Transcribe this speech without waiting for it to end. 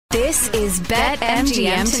This is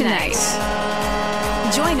BetMGM Tonight.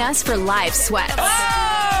 Join us for live sweats.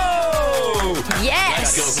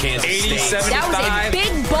 Yes. Let's go, Kansas State. 80-75. That was a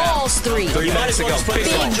big balls three. 30 minutes ago.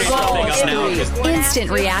 Big balls three.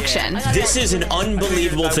 Instant reaction. This is an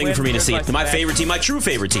unbelievable thing for me to see. My favorite team, my true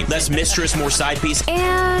favorite team. Less mistress, more side piece.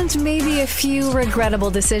 And maybe a few regrettable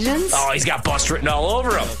decisions. Oh, he's got bust written all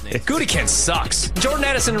over him. Gutekunst sucks. Jordan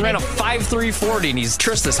Addison ran a 5.3 40, and he's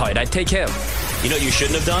Trista's height. I'd take him. You know what you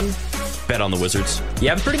shouldn't have done? Bet on the Wizards.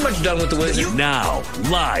 Yeah, I'm pretty much done with the Wizards. Now,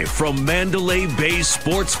 live from Mandalay Bay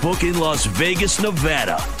Sportsbook in Las Vegas,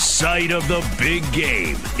 Nevada, site of the big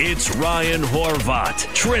game, it's Ryan Horvat,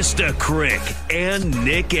 Trista Crick, and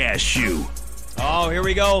Nick Ashew. Oh, here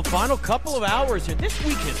we go. Final couple of hours here. This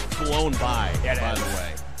week has flown by the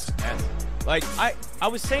way. Like, I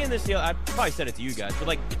was saying this, I probably said it to you guys, but,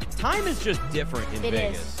 like, time is just different in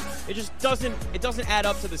Vegas. It just doesn't add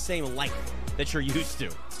up to the same length that you're used to.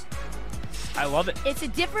 I love it. It's a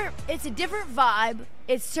different vibe.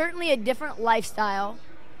 It's certainly a different lifestyle.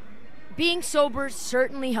 Being sober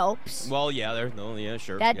certainly helps. Well, yeah,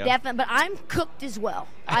 sure. That definitely, but I'm cooked as well.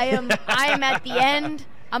 I am at the end.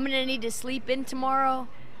 I'm going to need to sleep in tomorrow.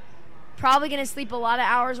 Probably going to sleep a lot of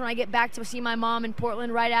hours when I get back to see my mom in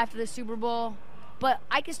Portland right after the Super Bowl. But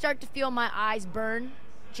I can start to feel my eyes burn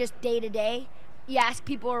just day to day. You ask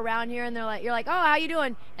people around here, and you're like, oh, how you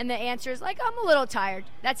doing? And the answer is like, I'm a little tired.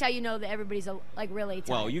 That's how you know that everybody's really tired.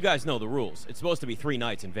 Well, you guys know the rules. It's supposed to be 3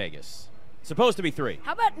 nights in Vegas. It's supposed to be 3.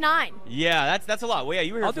 How about 9? Yeah, that's a lot. Well, yeah,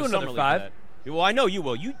 you were here I'll for do another Summer League 5. for that. Well, I know you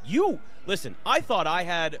will. You listen. I thought I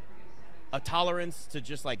had a tolerance to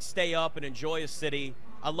just like stay up and enjoy a city.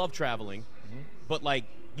 I love traveling, but like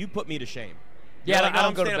you put me to shame. Yeah, like, I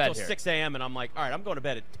don't go to bed bed until here. 6 a.m. and I'm like, all right, I'm going to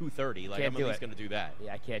bed at 2:30. Like I'm at least going to do that.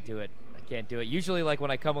 Yeah, I can't do it. Usually, like, when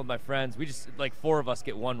I come with my friends, we just, like, 4 of us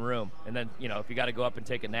get one room. And then, if you got to go up and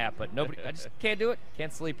take a nap. But I just can't do it.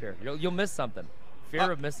 Can't sleep here. You'll miss something. Fear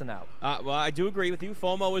of missing out. Well, I do agree with you.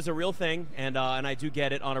 FOMO is a real thing, and I do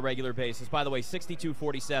get it on a regular basis. By the way,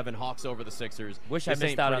 62-47, Hawks over the Sixers. Wish I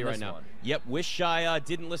missed out on this now. one. Yep, wish I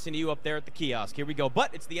didn't listen to you up there at the kiosk. Here we go.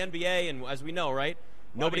 But it's the NBA, and as we know, right?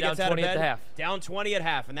 Nobody gets out of bed. Down 20 at the half. Down 20 at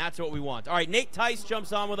half, and that's what we want. All right, Nate Tice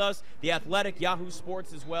jumps on with us, The Athletic, Yahoo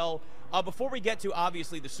Sports as well. Before we get to,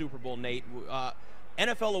 obviously, the Super Bowl, Nate,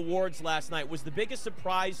 NFL awards last night. Was the biggest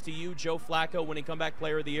surprise to you, Joe Flacco, winning Comeback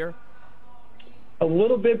Player of the Year? A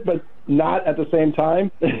little bit, but not at the same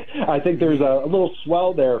time. I think there's a little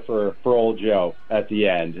swell there for old Joe at the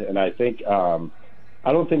end, and I think I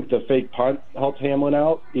don't think the fake punt helped Hamlin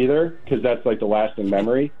out either, because that's like the lasting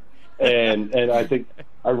memory. And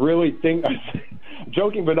I really think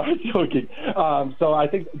joking but not joking. So I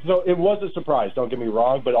think it was a surprise. Don't get me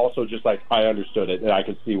wrong, but also just like I understood it, and I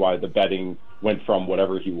could see why the betting went from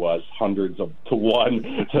whatever he was, hundreds to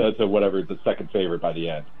 1 to whatever the second favorite by the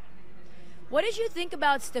end. What did you think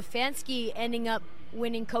about Stefanski ending up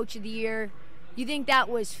winning Coach of the Year? You think that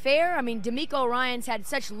was fair? I mean, DeMeco Ryans had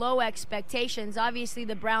such low expectations. Obviously,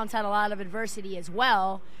 the Browns had a lot of adversity as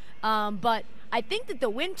well. But I think that the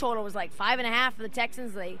win total was like 5.5 for the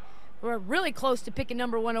Texans. They were really close to picking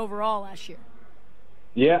number 1 overall last year.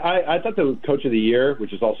 Yeah, I thought the Coach of the Year,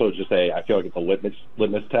 which is also just I feel like it's a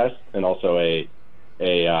litmus test, and also a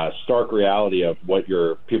stark reality of what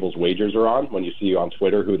your people's wagers are on when you see on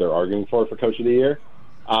Twitter who they're arguing for Coach of the Year.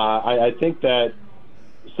 I think that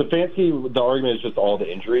Stefanski, the argument is just all the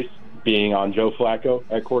injuries being on Joe Flacco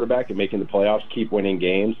at quarterback and making the playoffs, keep winning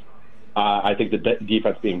games. I think the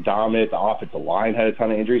defense being dominant, the offensive line had a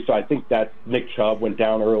ton of injuries. So I think that Nick Chubb went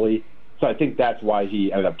down early. So I think that's why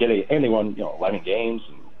he ended up getting, and they won 11 games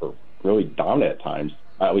and were really dominant at times,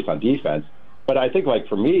 at least on defense. But I think, like,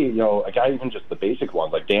 for me, a guy, even just the basic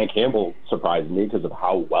ones, like Dan Campbell surprised me because of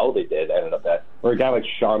how well they did, ended up that. Or a guy like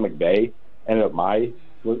Sean McVay ended up my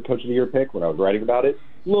Coach of the Year pick when I was writing about it.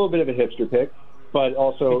 A little bit of a hipster pick, but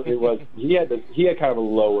also it was he had kind of a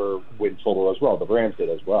lower win total as well. The Rams did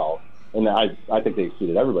as well. And I think they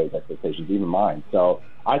exceeded everybody's expectations, even mine. So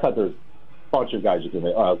I thought there's a bunch of guys you can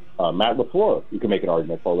make. Matt LaFleur, you can make an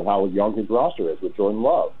argument for how young his roster is with Jordan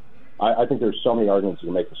Love. I think there's so many arguments you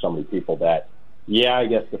can make for so many people that, yeah, I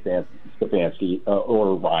guess Stefanski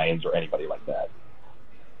or Ryans or anybody like that.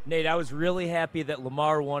 Nate, I was really happy that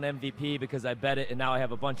Lamar won MVP because I bet it, and now I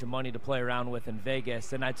have a bunch of money to play around with in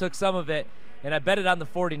Vegas. And I took some of it, and I bet it on the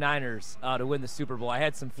 49ers to win the Super Bowl. I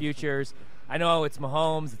had some futures. I know it's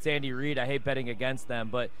Mahomes, it's Andy Reid. I hate betting against them,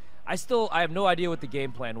 but I have no idea what the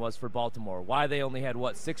game plan was for Baltimore. Why they only had,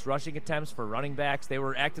 6 rushing attempts for running backs. They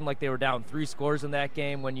were acting like they were down 3 scores in that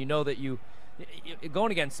game when you know that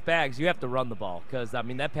going against Spags, you have to run the ball because,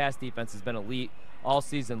 that pass defense has been elite all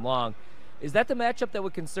season long. Is that the matchup that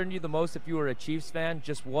would concern you the most if you were a Chiefs fan?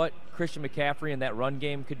 Just what Christian McCaffrey and that run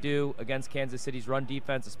game could do against Kansas City's run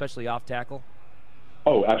defense, especially off tackle?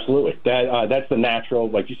 Oh, absolutely. That's the natural,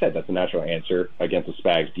 like you said, that's the natural answer against the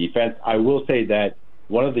Spags defense. I will say that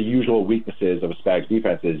one of the usual weaknesses of a Spags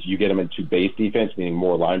defense is you get them into base defense, meaning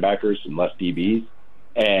more linebackers and less DBs,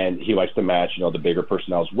 and he likes to match, the bigger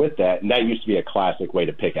personnels with that, and that used to be a classic way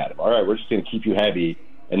to pick at him. All right, we're just going to keep you heavy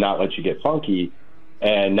and not let you get funky.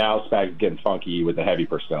 And now Spags is getting funky with the heavy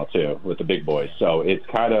personnel, too, with the big boys. So it's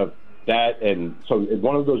kind of that. And so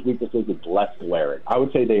one of those weaknesses is less glaring. I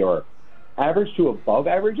would say they are average to above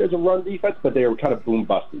average as a run defense, but they are kind of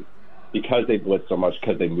boom-busty because they blitz so much,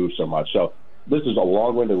 because they move so much. So this is a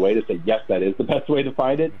long-winded way to say, yes, that is the best way to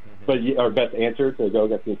find it, but our best answer to go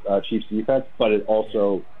against the Chiefs defense. But it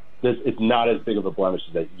also, it's not as big of a blemish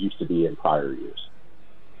as it used to be in prior years.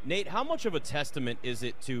 Nate, how much of a testament is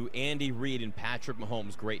it to Andy Reid and Patrick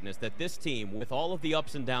Mahomes' greatness that this team, with all of the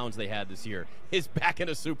ups and downs they had this year, is back in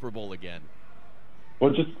a Super Bowl again?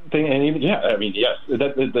 Well, yes,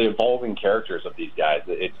 the evolving characters of these guys,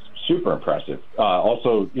 it's super impressive.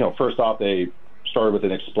 Also, first off, they started with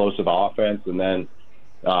an explosive offense, and then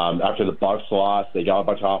after the Bucs lost, they got a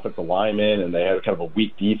bunch of offensive linemen, and they had kind of a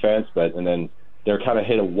weak defense, and then they're kind of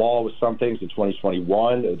hit a wall with some things in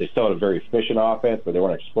 2021. They still had a very efficient offense, but they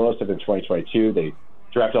weren't explosive in 2022. They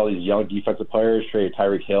drafted all these young defensive players, traded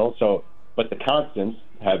Tyreek Hill. But the constants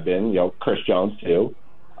have been, Chris Jones too.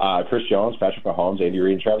 Chris Jones, Patrick Mahomes, Andy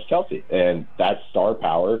Reid, and Travis Kelce. And that star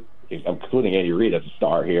power, including Andy Reid as a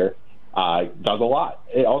star here, does a lot.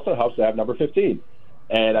 It also helps to have number 15.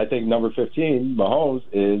 And I think number 15, Mahomes,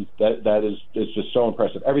 is just so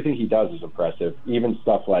impressive. Everything he does is impressive. Even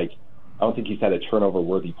stuff like, I don't think he's had a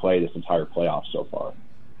turnover-worthy play this entire playoff so far.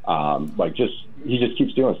 He just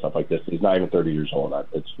keeps doing stuff like this. He's not even 30 years old.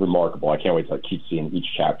 It's remarkable. I can't wait to keep seeing each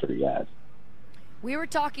chapter he adds. We were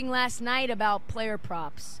talking last night about player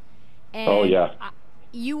props. And oh, yeah.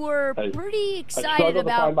 You were pretty excited I struggled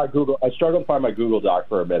to find my Google Doc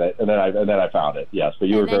for a minute, and then I found it. Yes, but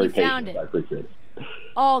you were very patient. I appreciate it.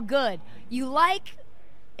 All good. You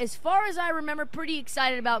as far as I remember, pretty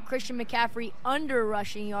excited about Christian McCaffrey under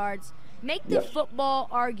rushing yards. Make the football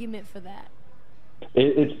argument for that.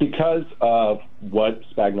 It's because of what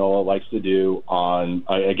Spagnuolo likes to do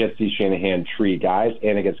against these Shanahan tree guys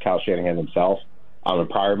and against Kyle Shanahan himself in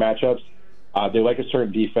prior matchups. They like a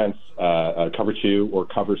certain defense, cover 2 or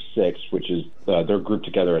cover 6, which is they're grouped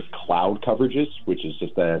together as cloud coverages, which is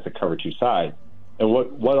just as a cover 2 side. And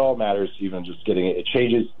what all matters, even just getting it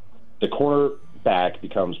changes. The cornerback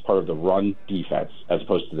becomes part of the run defense as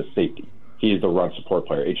opposed to the safety. He is the run support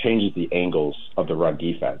player. It changes the angles of the run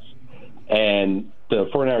defense. And the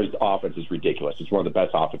 49ers offense is ridiculous. It's one of the best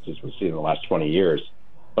offenses we've seen in the last 20 years.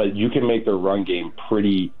 But you can make their run game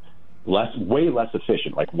way less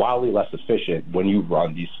efficient, like wildly less efficient when you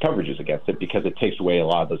run these coverages against it, because it takes away a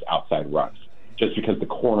lot of those outside runs, just because the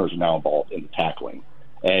corners are now involved in the tackling.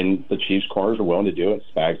 And the Chiefs corners are willing to do it.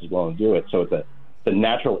 Spags is willing to do it. So it's the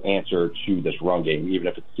natural answer to this run game, even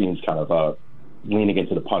if it seems kind of leaning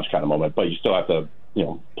into the punch kind of moment, but you still have to,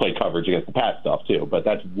 play coverage against the pass stuff too. But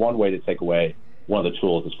that's one way to take away one of the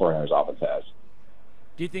tools this 49ers offense has.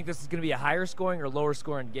 Do you think this is going to be a higher scoring or lower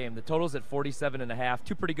scoring game? The total's at 47.5.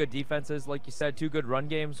 Two pretty good defenses, like you said, two good run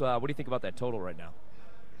games. What do you think about that total right now?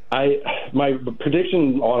 My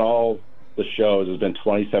prediction on all the shows has been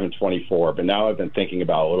 27-24, but now I've been thinking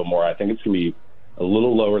about it a little more. I think it's going to be a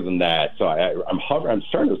little lower than that. So I'm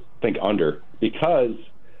starting to think under, because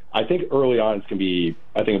I think early on it's going to be,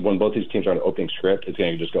 I think when both these teams are on an opening script, it's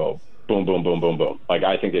going to just go boom, boom, boom, boom, boom. Like,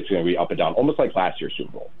 I think it's going to be up and down, almost like last year's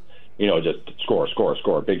Super Bowl. Just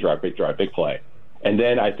score, big drive, big play. And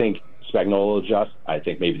then I think Spagnuolo will adjust. I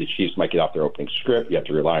think maybe the Chiefs might get off their opening script. You have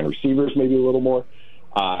to rely on receivers maybe a little more.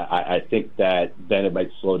 I think that then it might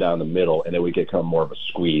slow down the middle, and then we get kind of more of a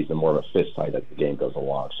squeeze and more of a fist fight as the game goes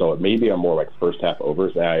along. So maybe I'm more like first half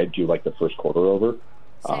overs. I do like the first quarter over.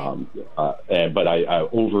 But I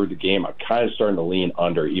over the game, I'm kind of starting to lean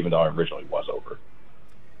under, even though I originally was over.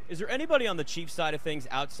 Is there anybody on the Chiefs side of things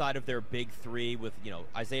outside of their big three with,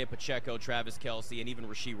 Isaiah Pacheco, Travis Kelce, and even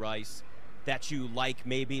Rashee Rice that you like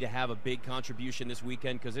maybe to have a big contribution this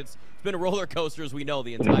weekend? Because it's been a roller coaster, as we know,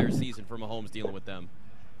 the entire season for Mahomes dealing with them.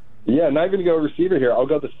 Yeah, not even going to go receiver here. I'll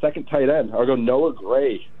go the second tight end. I'll go Noah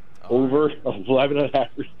Gray over 11.5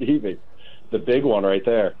 receiving. The big one right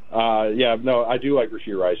there. I do like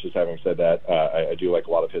Rashee Rice, just having said that. I do like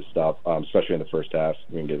a lot of his stuff, especially in the first half.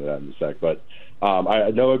 We can get into that in a sec. But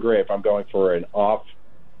Noah Gray, if I'm going for an off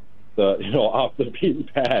off the beaten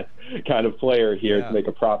path kind of player here to make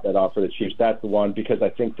a prop bet off for the Chiefs. That's the one, because I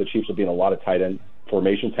think the Chiefs will be in a lot of tight end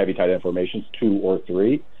formations, heavy tight end formations, 2 or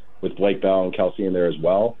 3, with Blake Bell and Kelsey in there as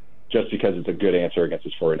well, just because it's a good answer against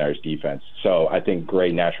this 49ers defense. So I think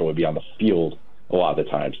Gray naturally would be on the field a lot of the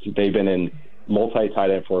times. They've been in multi-tight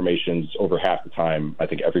end formations over half the time, I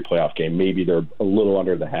think, every playoff game. Maybe they're a little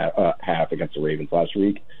under the half against the Ravens last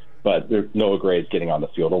week, but Noah Gray is getting on the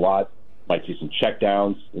field a lot. Might see some check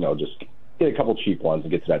downs, just get a couple cheap ones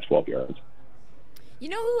and get to that 12 yards. You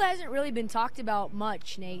know who hasn't really been talked about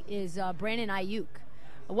much, Nate, is Brandon Ayuk.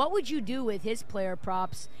 What would you do with his player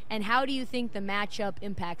props, and how do you think the matchup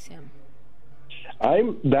impacts him?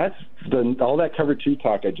 All that cover 2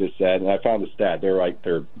 talk I just said, and I found the stat.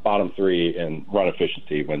 They're bottom 3 in run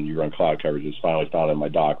efficiency when you run cloud coverages. Finally found it in my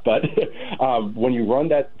doc. But when you run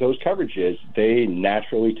those coverages, they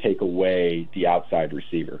naturally take away the outside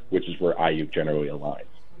receiver, which is where Ayuk generally aligns.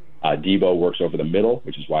 Debo works over the middle,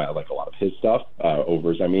 which is why I like a lot of his stuff,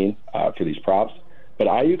 overs, for these props. But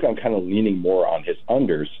Ayuk, I'm kind of leaning more on his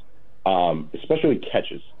unders, especially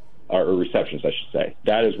catches. Or receptions, I should say.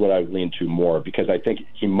 That is what I would lean to more, because I think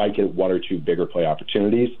he might get 1 or 2 bigger play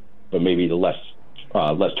opportunities, but maybe less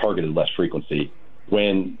targeted, less frequency.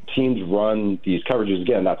 When teams run these coverages,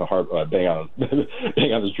 again, not to bang on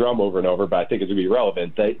this drum over and over, but I think it's going to be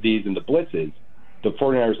relevant. These in the blitzes, the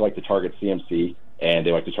 49ers like to target CMC, and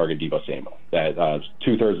they like to target Deebo Samuel. That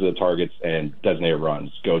 2/3 of the targets and designated runs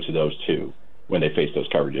go to those 2 when they face those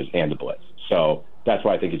coverages and the blitz. So that's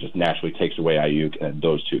why I think it just naturally takes away Ayuk, and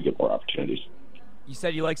those 2 get more opportunities. You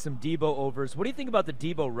said you like some Debo overs. What do you think about the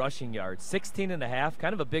Debo rushing yards? 16.5,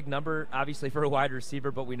 kind of a big number, obviously, for a wide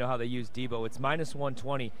receiver, but we know how they use Debo. It's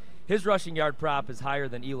 -120. His rushing yard prop is higher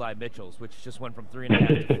than Eli Mitchell's, which just went from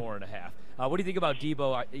 3.5 to 4.5. What do you think about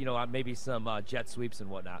Debo, on maybe some jet sweeps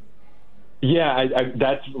and whatnot? Yeah,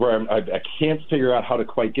 that's where I can't figure out how to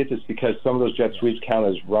quite get this, because some of those jet sweeps count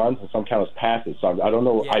as runs and some count as passes. So I don't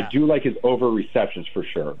know. Yeah. I do like his over receptions for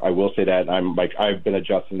sure. I will say that. I've been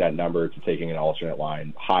adjusting that number to taking an alternate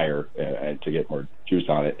line higher and to get more juice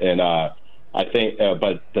on it. And I think,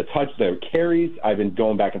 but the carries, I've been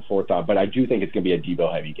going back and forth on. But I do think it's going to be a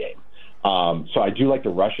Debo heavy game. So I do like the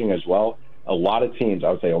rushing as well. A lot of teams, I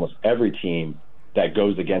would say almost every team that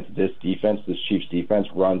goes against this defense, this Chiefs defense,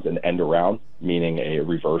 runs an end around, meaning a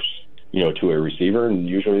reverse, to a receiver, and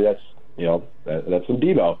usually that's some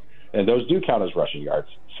Debo, and those do count as rushing yards.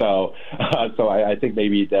 So I think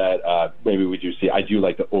maybe we do see. I do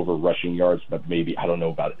like the over rushing yards, but maybe I don't know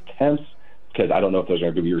about attempts, because I don't know if those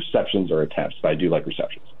are going to be receptions or attempts, but I do like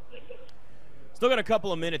receptions. Still got a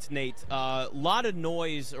couple of minutes, Nate. A lot of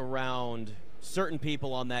noise around certain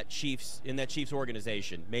people in that Chiefs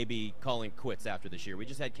organization maybe calling quits after this year. We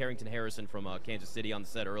just had Carrington Harrison from Kansas City on the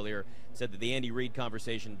set earlier. Said that the Andy Reid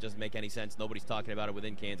conversation doesn't make any sense. Nobody's talking about it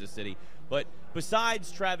within Kansas City. But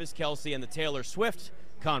besides Travis Kelce and the Taylor Swift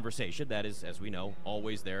conversation, that is, as we know,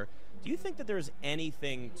 always there, do you think that there's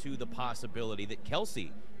anything to the possibility that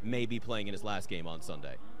Kelce may be playing in his last game on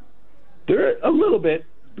Sunday? There a little bit,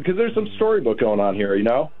 because there's some storybook going on here,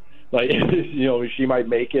 Like, she might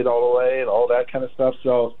make it all the way and all that kind of stuff.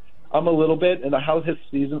 So I'm a little bit. And how this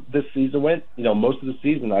season went, most of the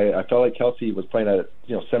season, I felt like Kelce was playing at,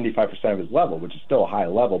 75% of his level, which is still a high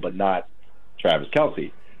level, but not Travis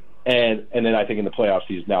Kelce. And then I think in the playoffs,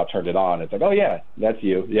 he's now turned it on. It's like, oh, yeah, that's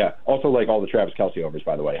you. Yeah. Also, like all the Travis Kelce overs,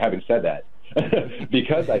 by the way. Having said that,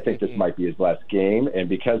 because I think this might be his last game, and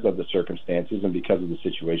because of the circumstances and because of the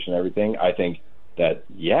situation and everything, I think that,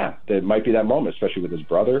 there might be that moment, especially with his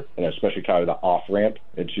brother, and especially kind of the off-ramp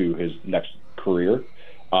into his next career.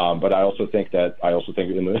 But I also think the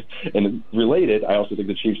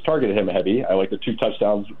Chiefs targeted him heavy. I like the 2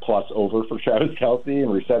 touchdowns plus over for Travis Kelce,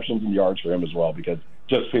 and receptions and yards for him as well, because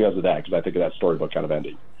of that, because I think of that storybook kind of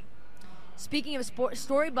ending. Speaking of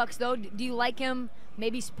storybooks, though, do you like him,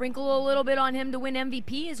 maybe sprinkle a little bit on him to win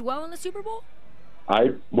MVP as well in the Super Bowl?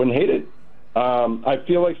 I wouldn't hate it. I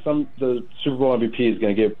feel like the Super Bowl MVP is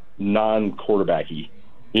going to get non-quarterbacky.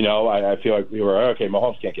 I feel like we were, okay,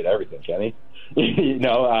 Mahomes can't get everything, can he?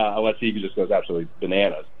 Unless he just goes absolutely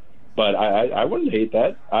bananas. But I wouldn't hate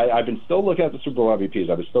that. I've been still looking at the Super Bowl MVPs.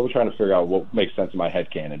 I've been still trying to figure out what makes sense in my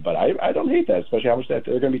headcanon. But I don't hate that, especially how much they're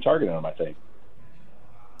going to be targeting him, I think.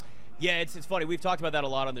 Yeah, it's funny. We've talked about that a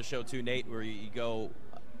lot on the show too, Nate, where you go,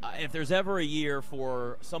 if there's ever a year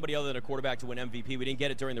for somebody other than a quarterback to win MVP, we didn't get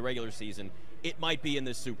it during the regular season, it might be in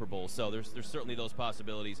this Super Bowl. So there's certainly those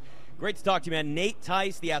possibilities. Great to talk to you, man. Nate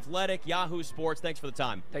Tice, The Athletic, Yahoo Sports. Thanks for the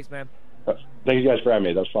time. Thanks, man. Thank you guys for having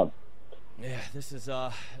me. That was fun. Yeah, this is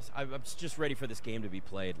I'm just ready for this game to be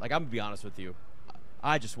played. Like, I'm going to be honest with you.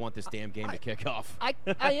 I just want this damn game to kick off. I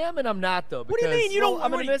am and I'm not though. What do you mean? You don't?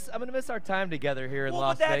 I'm gonna miss our time together here in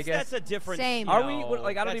Las Vegas. That's a different. Same. Are we?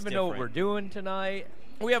 I don't even know what we're doing tonight.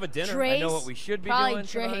 We have a dinner. Dre's, I know what we should be doing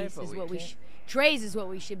tonight. Dre's is what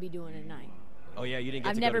we should be doing tonight. Oh yeah, you didn't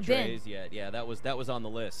get to never go to been. Dre's yet. Yeah, that was on the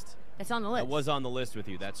list. That's on the list. That was on the list with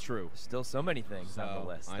you. That's true. Still so many things on the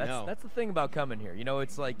list. I know. That's the thing about coming here. You know,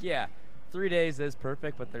 it's like 3 days is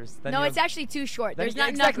perfect, but there's it's actually too short. There's not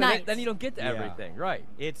enough enough nights. Then you don't get to everything, right?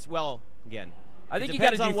 It's again. I think you got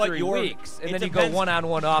to do 3 weeks, and then you go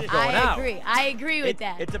one-on-one off going out. I agree with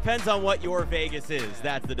that. It depends on what your Vegas is.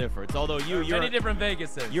 That's the difference. Although you're many different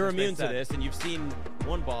Vegases. You're immune to this, and you've seen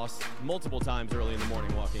one boss multiple times early in the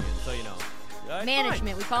morning walking in, so you know.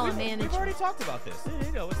 Management. We call him management. We've already talked about this.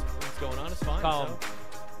 You know what's going on. It's fine. Call him.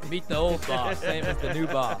 Meet the old boss, same as the new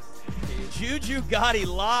boss. Juju Gotti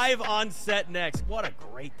live on set next. What a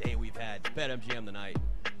great day we've had. BetMGM tonight.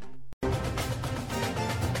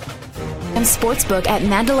 And Sportsbook at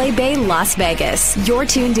Mandalay Bay, Las Vegas. You're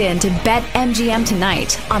tuned in to BetMGM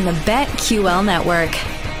tonight on the BetQL Network.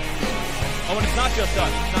 Oh, and it's not just us.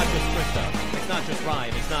 It's not just Krista. It's not just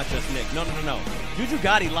Ryan. It's not just Nick. No. Juju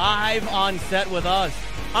Gotti live on set with us.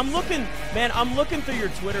 I'm looking through your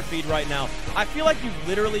Twitter feed right now. I feel like you've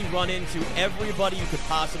literally run into everybody you could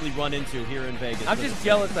possibly run into here in Vegas. I'm just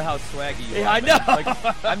jealous of how swaggy you are. I know.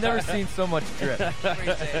 Like, I've never seen so much drip.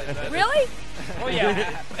 Really? Oh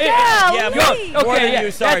yeah.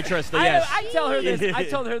 Okay. Sorry, Trista. Yes. I tell her this. I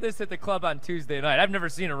told her this at the club on Tuesday night. I've never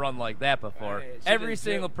seen a run like that before. Every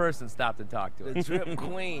single person stopped and talked to her. The drip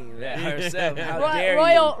queen herself. How dare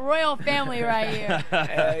you? Royal family right here.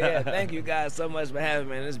 Hell yeah. Thank you guys so much for having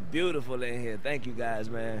me, man. It's beautiful in here. Thank you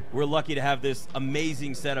guys, man. We're lucky to have this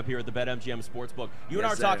amazing setup here at the BetMGM Sportsbook. You and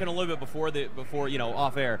I were talking a little bit before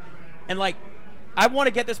off air, and I want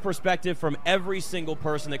to get this perspective from every single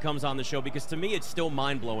person that comes on the show, because to me it's still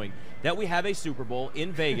mind-blowing that we have a Super Bowl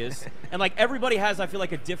in Vegas and everybody has, I feel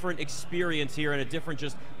like, a different experience here and a different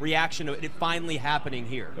just reaction to it finally happening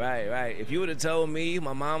here. Right. If you would have told me,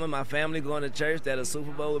 my mom and my family going to church, that a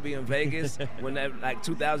Super Bowl would be in Vegas when that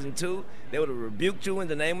 2002, they would have rebuked you in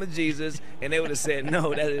the name of Jesus, and they would have said,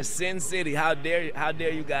 no, that is Sin City. How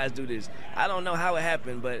dare you guys do this? I don't know how it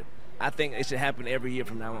happened, but I think it should happen every year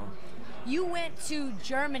from now on. You went to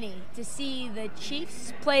Germany to see the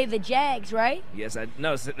Chiefs play the Jags, right? Yes, they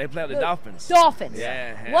play the Dolphins. Dolphins.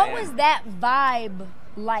 Yeah. What was that vibe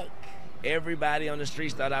like? Everybody on the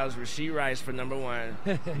streets thought I was Rashee Rice for number one.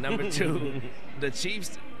 Number two, the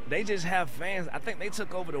Chiefs, they just have fans. I think they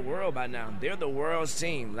took over the world by now. They're the world's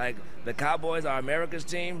team. Like, the Cowboys are America's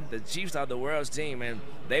team. The Chiefs are the world's team, and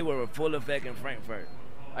they were full effect in Frankfurt.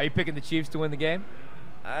 Are you picking the Chiefs to win the game?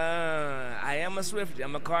 I am a Swiftie.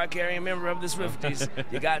 I'm a card-carrying member of the Swifties.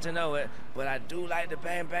 You got to know it. But I do like the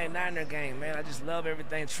Bang Bang Niner game, man. I just love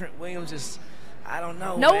everything. Trent Williams is, I don't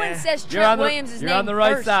know, No man. one says Trent Williams' name You're on the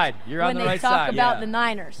right first side. You're on the right side. when they talk about the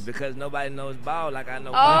Niners. Because nobody knows ball like I know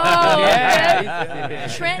Oh, ball. yeah.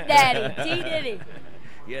 Trent Daddy, T. Diddy.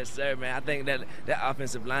 Yes, sir, man. I think that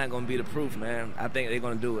offensive line going to be the proof, man. I think they're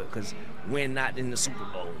going to do it because we're not in the Super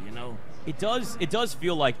Bowl, you know? It does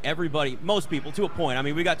feel like everybody, most people, to a point. I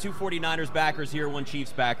mean, we got 2 49ers backers here, 1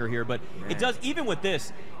 Chiefs backer here, but it does, even with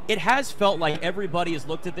this, it has felt like everybody has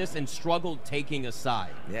looked at this and struggled taking a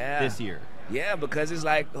side this year. Yeah, because it's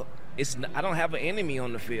like, I don't have an enemy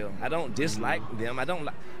on the field. I don't dislike them.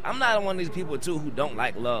 I'm not one of these people, too, who don't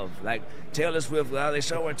like love. Like Taylor Swift, they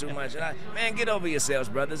show her too much. Man, get over yourselves,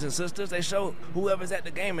 brothers and sisters. They show whoever's at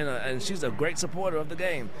the game, and she's a great supporter of the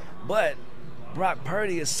game. But Brock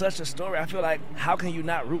Purdy is such a story. I feel like, how can you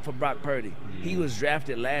not root for Brock Purdy? He was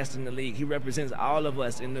drafted last in the league. He represents all of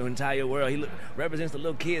us in the entire world. He represents the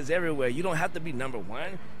little kids everywhere. You don't have to be number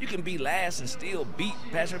one. You can be last and still beat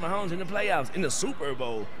Patrick Mahomes in the playoffs, in the Super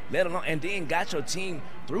Bowl, let alone, and then got your team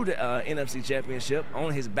through the NFC Championship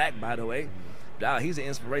on his back, by the way. Dog, he's an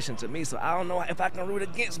inspiration to me, so I don't know if I can root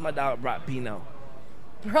against my dog, Brock Pino.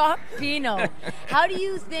 Brock Pino. How do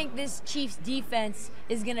you think this Chiefs defense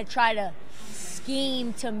is going to try to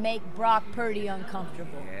scheme to make Brock Purdy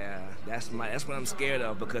uncomfortable? Yeah, that's what I'm scared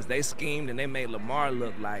of, because they schemed and they made Lamar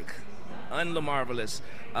look like un-Lamarvelous,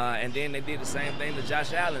 and then they did the same thing to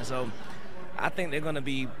Josh Allen. So I think they're going to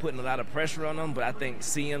be putting a lot of pressure on them, but I think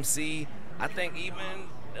CMC, I think even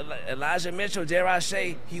Elijah Mitchell, dare I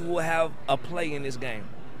say, he will have a play in this game.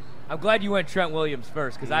 I'm glad you went Trent Williams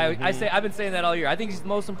first, because I've been saying that all year. I think he's the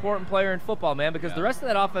most important player in football, man, because the rest of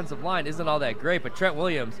that offensive line isn't all that great, but Trent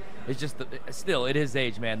Williams is just, still, at his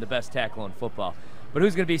age, man, the best tackle in football. But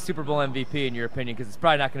who's going to be Super Bowl MVP in your opinion? Because it's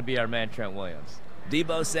probably not going to be our man Trent Williams.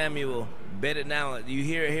 Deebo Samuel, bet it now. You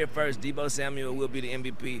hear it here first. Deebo Samuel will be the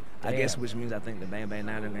MVP. I guess, which means I think the Bang Bang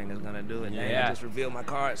Niner gang is going to do it. Yeah. I just revealed my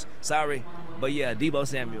cards. Sorry. But, yeah, Deebo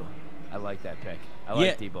Samuel. I like that pick. I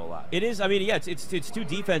like Deebo a lot. It is. I mean, yeah, it's two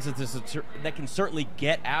defenses that can certainly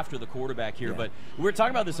get after the quarterback here. Yeah. But we were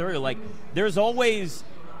talking about this earlier. Like, there's always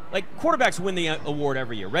 – like, quarterbacks win the award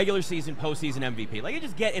every year. Regular season, postseason MVP. Like,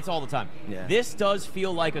 it's all the time. Yeah. This does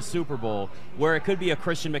feel like a Super Bowl where it could be a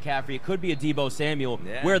Christian McCaffrey, it could be a Deebo Samuel,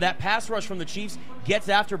 where that pass rush from the Chiefs gets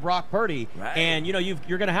after Brock Purdy. Right. And, you know, you're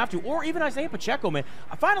going to have to. Or even Isaiah Pacheco, man.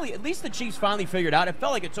 Finally, at least the Chiefs finally figured out. It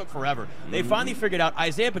felt like it took forever. They finally figured out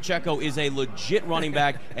Isaiah Pacheco is a legit running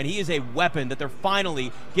back, and he is a weapon that they're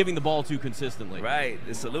finally giving the ball to consistently. Right.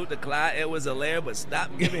 Salute to Clyde Edwards-Helaire, but stop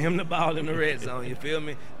giving him the ball in the red zone. You feel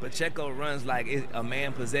me? Pacheco runs like a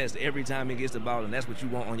man possessed every time he gets the ball, and that's what you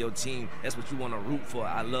want on your team. That's what you want to root for.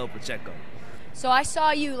 I love Pacheco. So I saw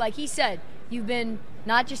you, like he said, you've been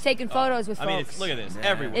not just taking photos with folks. I mean, look at this.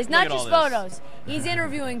 Everywhere. It's not just photos. He's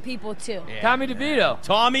interviewing people, too. Yeah. Tommy DeVito.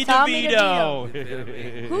 Tommy DeVito.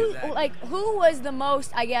 Who was the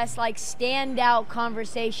most, I guess, like, standout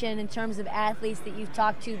conversation in terms of athletes that you've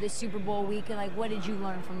talked to this Super Bowl week, and, like, what did you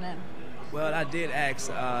learn from them? Well, I did ask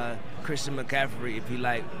Christian McCaffrey if he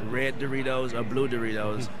liked red Doritos or blue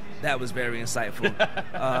Doritos. That was very insightful.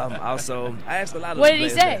 Also, I asked a lot of What did he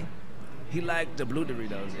say? He liked the blue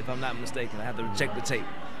Doritos, if I'm not mistaken. I have to check the tape.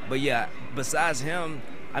 But, yeah, besides him,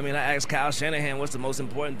 I mean, I asked Kyle Shanahan what's the most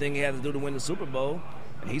important thing he had to do to win the Super Bowl.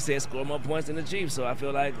 And he said score more points than the Chiefs. So I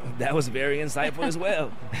feel like that was very insightful as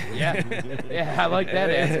well. Yeah, I like that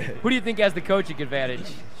answer. Who do you think has the coaching advantage,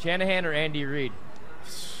 Shanahan or Andy Reid?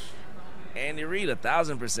 Andy Reid,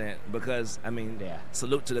 1,000%, because, I mean,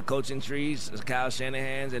 salute to the coaching trees, Kyle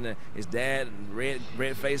Shanahan's and his dad, red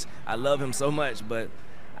face. I love him so much, but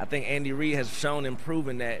I think Andy Reid has shown and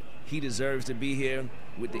proven that he deserves to be here.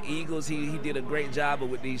 With the Eagles, he did a great job, but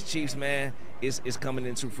with these Chiefs, man, it's coming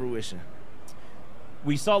into fruition.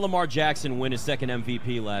 We saw Lamar Jackson win his second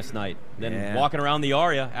MVP last night. Then walking around the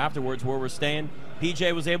Aria afterwards where we're staying,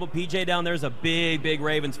 PJ down there is a big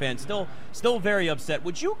Ravens fan. Still very upset.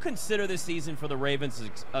 Would you consider this season for the Ravens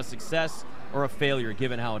a success or a failure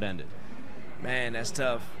given how it ended? Man, that's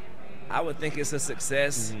tough. I would think it's a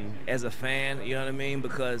success as a fan, you know what I mean?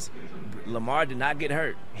 Because Lamar did not get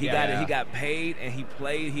hurt. He got paid and he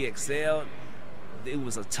played, he excelled. It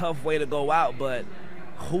was a tough way to go out, but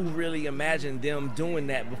who really imagined them doing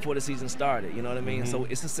that before the season started? You know what I mean? So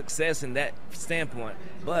it's a success in that standpoint.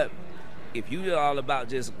 But if you're all about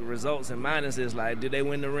just results and minuses, like, did they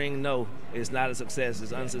win the ring? No, it's not a success.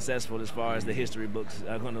 It's unsuccessful as far as the history books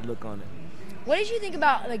are going to look on it. What did you think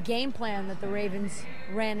about the game plan that the Ravens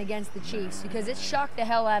ran against the Chiefs? Because it shocked the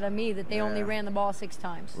hell out of me that they only ran the ball 6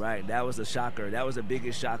 times. Right, that was a shocker. That was the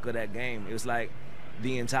biggest shock of that game. It was like,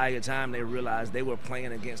 the entire time they realized they were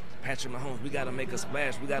playing against Patrick Mahomes. We got to make a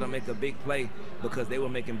splash. We got to make a big play, because they were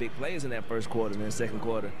making big plays in that first quarter and the second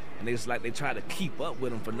quarter. And it's like they tried to keep up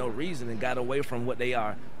with them for no reason and got away from what they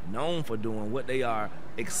are known for doing, what they are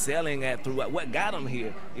excelling at throughout. What got them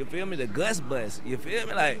here? You feel me? The Gus Bus. You feel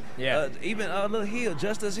me? Like, even little Hill,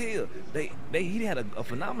 Justice Hill. He had a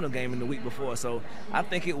phenomenal game in the week before. So I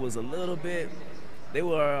think it was a little bit. They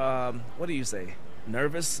were what do you say?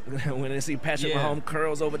 Nervous when they see Patrick Mahomes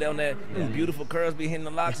curls over down there. Those beautiful curls be hitting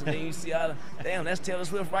the locks, and then you see damn, that's Taylor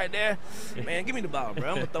Swift right there. Man, give me the ball, bro.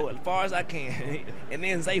 I'm gonna throw it as far as I can. And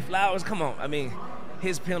then Zay Flowers, come on. I mean,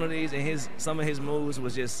 his penalties and some of his moves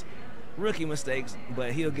was just rookie mistakes,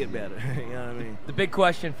 but he'll get better. You know what I mean? The big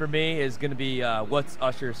question for me is going to be what's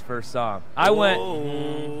Usher's first song? I'm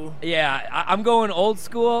going old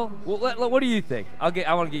school. What do you think?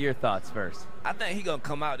 I want to get your thoughts first. I think he's going to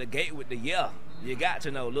come out the gate with the You got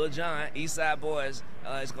to know Lil Jon, East Side Boys.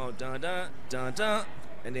 It's going dun dun dun dun,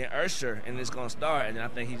 and then Usher, and it's going to start, and I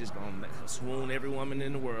think he's just going to swoon every woman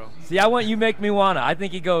in the world. See, I want You Make Me Wanna. I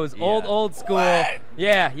think he goes old school. What?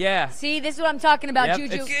 Yeah. See, this is what I'm talking about,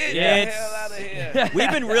 Juju. Get the hell out of here.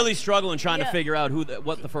 We've been really struggling trying to figure out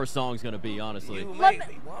what the first song is going to be, honestly.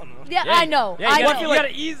 I know. You got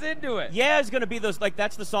to ease into it. Yeah, it's going to be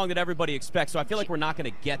that's the song that everybody expects, so I feel like we're not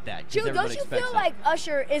going to get that. Jude, don't you feel like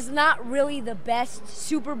Usher is not really the best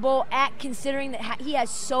Super Bowl act, considering that he has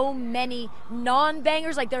so many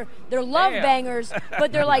non-bangers? Like, they're love bangers,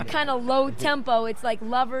 but they're like kind of low tempo. It's like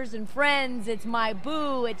Lovers and Friends, it's My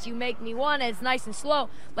Boo, it's You Make Me Wanna, it's nice and slow.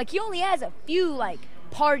 Like, he only has a few, like,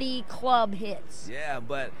 party club hits. Yeah,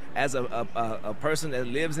 but as a person that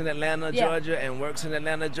lives in Atlanta, Georgia, and works in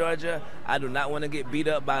Atlanta, Georgia, I do not want to get beat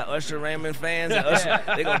up by Usher Raymond fans. They're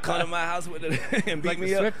going to come to my house with it and beat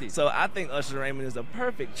me up. So I think Usher Raymond is a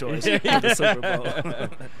perfect choice for the Super Bowl.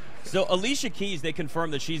 So Alicia Keys, they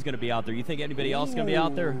confirmed that she's going to be out there. You think anybody else is going to be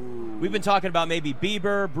out there? We've been talking about maybe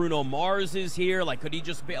Bieber, Bruno Mars is here. Like, could he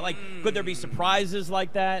just be like? Could there be surprises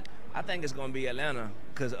like that? I think it's going to be Atlanta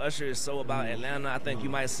because Usher is so about Atlanta. I think you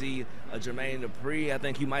might see a Jermaine Dupri. I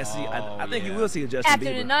think you might see. I think you will see a Justin After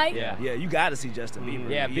Bieber. tonight? Yeah, you got to see Justin Bieber.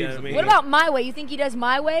 Yeah, you know what I mean? What about My Way? You think he does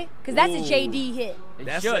My Way? Because that's a JD hit.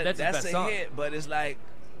 That's should. a, That's his that's best a song. hit, but it's like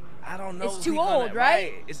I don't know. It's if too he gonna- old,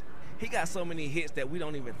 right? He got so many hits that we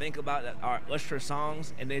don't even think about that are Usher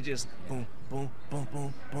songs, and they just boom, boom, boom,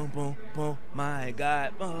 boom, boom, boom, boom. My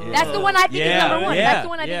God, boom. That's the one I think is number one. yeah, That's the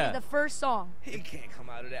one I yeah. think is the first song. He can't come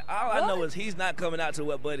out of that. All I know What? is he's not coming out to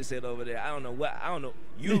what Buddy said over there. I don't know what. I don't know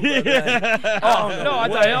you. Brother. No, I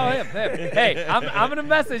thought, him. Hey, I'm gonna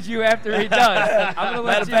message you after he does. I'm gonna let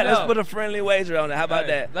Matter of you fact, know. let's put a friendly wager on it. How about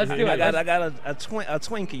that? let's do it. I got a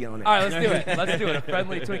Twinkie on it. All right, let's do it. Let's do it. A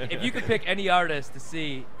friendly twink. If you could pick any artist to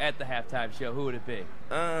see at the halftime show, who would it be?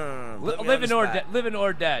 Living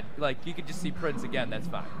or dead. Like, you could just see Prince again. That's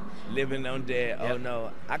fine. Living on dead. Oh Yep.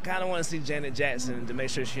 no, I kind of want to see Janet Jackson to make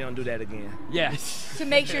sure she don't do that again. Yeah. To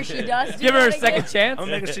make sure she does. Give her a that second again. chance. I'm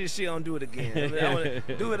making sure she don't do it again. I want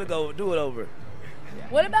to do it over.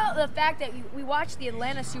 What about the fact that we watched the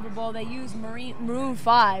Atlanta Super Bowl? They used Maroon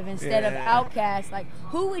 5 instead of Yeah. Outkast. Like,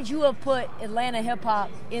 who would you have put Atlanta hip hop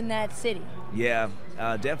in that city? Yeah,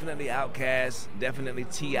 definitely Outkast, definitely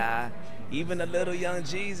T.I., even a little Young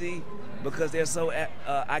Jeezy, because they're so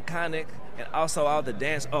iconic. And also all the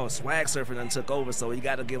dance, Swag Surfer done took over, so you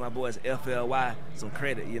got to give my boys FLY some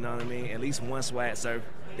credit, you know what I mean? At least one Swag Surfer.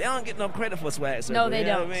 They don't get no credit for Swag Surfer. No, they you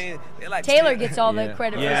know don't. What I mean? They're like Taylor gets all the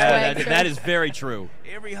credit for Swag Surfer. that is very true.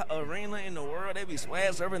 Every arena in the world, they be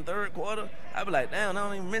Swag Surfing third quarter. I be like, damn, I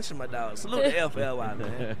don't even mention my dog. Salute to FLY,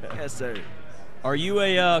 man. Yes, sir. Are you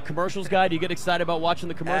a commercials guy? Do you get excited about watching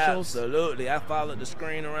the commercials? Absolutely. I followed the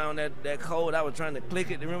screen around that code. I was trying to click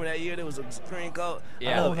it. Remember that year there was a screen code?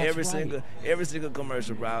 Yeah. I love that's every single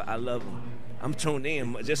commercial, bro. I love them. I'm tuned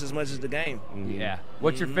in just as much as the game. Yeah.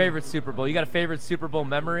 What's your favorite Super Bowl? You got a favorite Super Bowl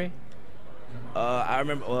memory? I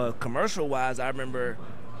remember commercial-wise, I remember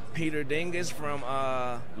Peter Dingus from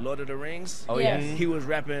Lord of the Rings. Oh, yeah. He was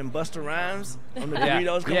rapping Busta Rhymes on the Yeah.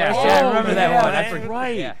 Doritos commercial. Yeah, I remember that Yeah, one. I man. forgot.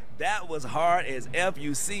 Right. Yeah. That was hard as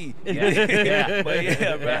F-U-C. Yeah. But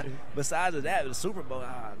yeah, bro. Besides of that, the Super Bowl,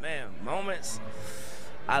 man, moments.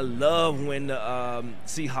 I love when the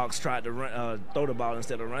Seahawks tried to throw the ball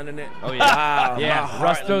instead of running it. Oh, yeah. Wow, Yeah, my heart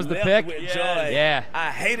Russ throws the leapt pick. with Yeah. joy. Yeah.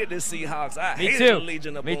 I hated the Seahawks. I Me hated too. the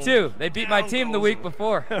Legion of Me Boom. too. They beat my Down team the goes- week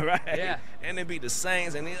before. Right. Yeah. And they beat the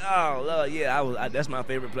Saints, and that's my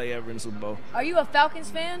favorite play ever in the Super Bowl. Are you a Falcons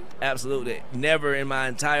fan? Absolutely. Never in my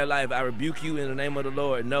entire life. I rebuke you in the name of the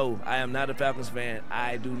Lord. No, I am not a Falcons fan.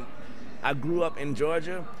 I grew up in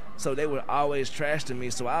Georgia, so they were always trash to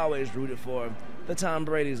me, so I always rooted for the Tom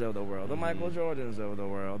Brady's of the world, the Michael Jordans of the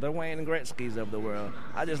world, the Wayne Gretzky's of the world.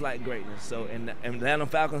 I just like greatness. So in the Atlanta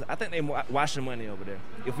Falcons, I think they washing money over there,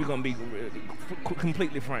 if we're going to be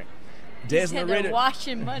completely frank. Desmond They're Ritter.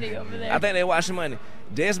 washing money over there. I think they're washing money.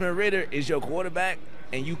 Desmond Ritter is your quarterback,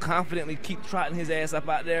 and you confidently keep trotting his ass up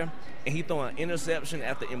out there, and he throwing interception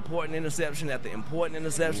after important interception after important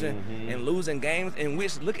interception and losing games, in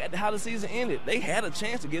which look at how the season ended. They had a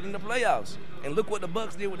chance to get in the playoffs, and look what the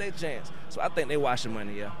Bucs did with their chance. So I think they're washing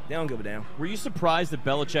money, yeah. They don't give a damn. Were you surprised that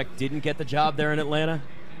Belichick didn't get the job there in Atlanta?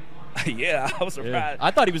 Yeah, I was surprised.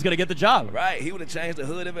 I thought he was going to get the job. Right, he would have changed the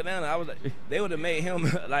hood of Atlanta. I was like, they would have made him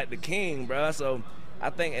like the king, bro. So I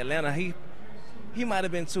think Atlanta, he might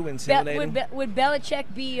have been too intimidating. Would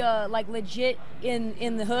Belichick be like legit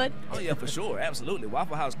in the hood? Oh yeah, for sure, absolutely.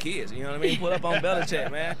 Waffle House kids, you know what I mean? Put up on Belichick,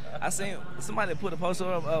 man. I seen somebody put a poster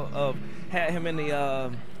of had him in the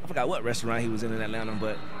I forgot what restaurant he was in Atlanta,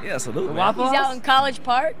 but yeah, salute, man. Waffle He's House? out in College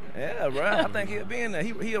Park. Yeah, bro. I think he'll be in there.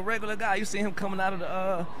 He a regular guy. You see him coming out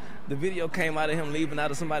of the video came out of him leaving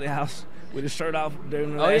out of somebody's house with his shirt off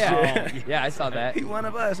during the Oh, last yeah. year. Yeah, I saw that. He one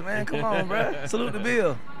of us, man. Come on, bro. Salute the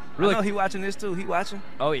Bill. Really- I know he watching this too. He watching.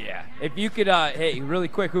 Oh, yeah. If you could, hey, really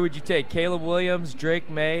quick, who would you take? Caleb Williams, Drake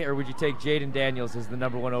May, or would you take Jaden Daniels as the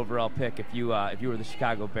 #1 overall pick if you were the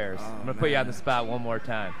Chicago Bears? I'm going to put you on the spot one more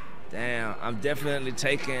time. Damn, I'm definitely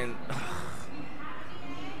taking.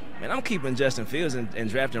 Man, I'm keeping Justin Fields and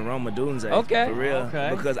drafting Rome Odunze. Okay. For real.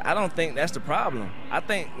 Okay. Because I don't think that's the problem. I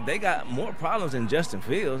think they got more problems than Justin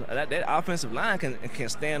Fields. That offensive line can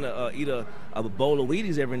stand eat a bowl of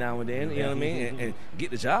Wheaties every now and then, you know what I mean, and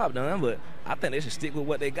get the job done. But I think they should stick with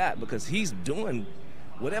what they got because he's doing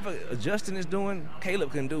whatever Justin is doing,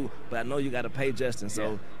 Caleb can do. But I know you got to pay Justin,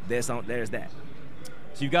 so there's that.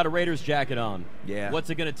 So you've got a Raiders jacket on. Yeah. What's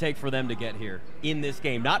it going to take for them to get here in this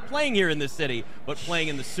game? Not playing here in this city, but playing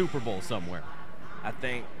in the Super Bowl somewhere. I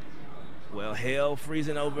think Well, hell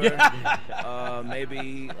freezing over,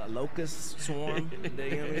 maybe a locust swarm,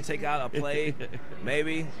 take out a plague,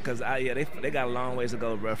 maybe, because they got a long ways to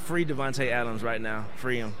go, bro. Free Devontae Adams right now,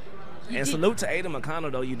 free him. And salute to Aiden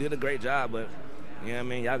McConnell, though. You did a great job, but, you know what I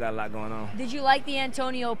mean, y'all got a lot going on. Did you like the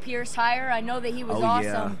Antonio Pierce hire? I know that he was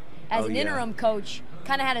awesome as an interim coach.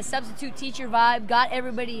 Kind of had a substitute teacher vibe, got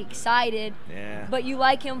everybody excited. Yeah. But you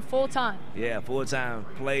like him full time. Yeah, full time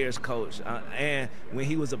players coach. And when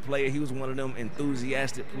he was a player, he was one of them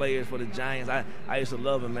enthusiastic players for the Giants. I used to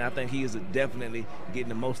love him, man. I think he is definitely getting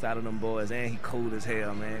the most out of them boys. And he cool as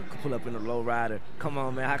hell, man. Pull up in the low rider. Come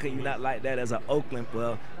on, man. How can you not like that as an Oakland,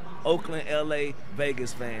 LA,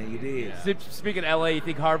 Vegas fan? You did. Yeah. Speaking of LA, you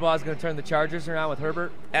think Harbaugh's going to turn the Chargers around with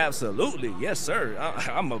Herbert? Absolutely. Yes, sir.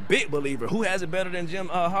 I'm a big believer. Who has it better than Jim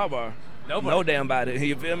Harbaugh? Nobody. No damn body.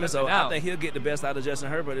 You feel me? So I I think he'll get the best out of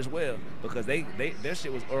Justin Herbert as well, because their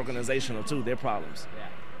shit was organizational too, their problems. Yeah.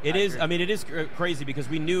 It is. I mean, it is crazy because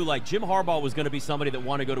we knew like Jim Harbaugh was going to be somebody that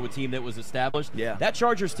wanted to go to a team that was established. Yeah. That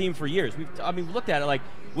Chargers team for years. We looked at it like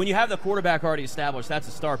when you have the quarterback already established, that's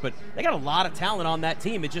a start. But they got a lot of talent on that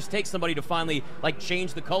team. It just takes somebody to finally like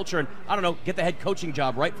change the culture and I don't know, get the head coaching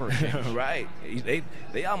job right for a change. Right.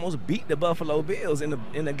 They almost beat the Buffalo Bills in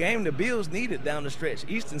the game the Bills needed down the stretch.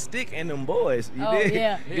 Easton Stick and them boys. You did.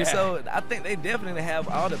 Yeah. So I think they definitely have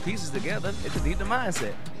all the pieces together. They just need the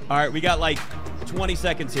mindset. All right, we got like 20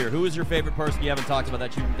 seconds here. Who is your favorite person you haven't talked about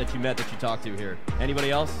that you met that you talked to here?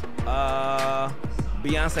 Anybody else?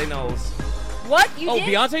 Beyonce knows. What? You did?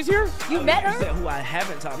 Beyonce's here? You met You said her? who I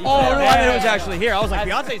haven't talked to. Oh, no, I thought it was actually here. I was like,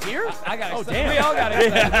 Beyonce's here? I got Oh, excited. damn. We all got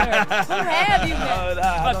excited there. Who have you met?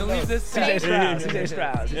 About to leave this CJ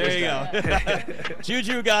Stroud. There you go.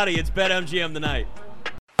 Juju Gotti, it's BetMGM tonight.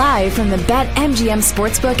 Live from the BetMGM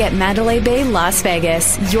Sportsbook at Mandalay Bay, Las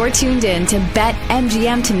Vegas. You're tuned in to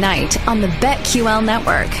BetMGM tonight on the BetQL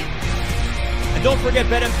Network. And don't forget,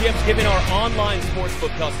 BetMGM's giving our online sportsbook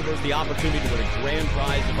customers the opportunity to win a grand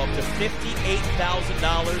prize of up to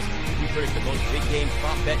 $58,000. If you predict the most big game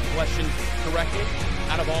prop bet questions correctly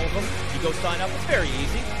out of all of them, you go sign up. It's very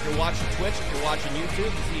easy. If you're watching Twitch, if you're watching YouTube,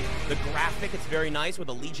 you see the graphic. It's very nice with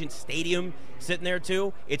Allegiant Stadium sitting there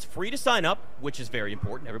too. It's free to sign up, which is very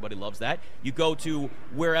important. Everybody loves that. You go to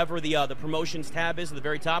wherever the promotions tab is at the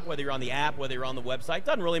very top, whether you're on the app, whether you're on the website,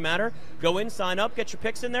 doesn't really matter. Go in, sign up, get your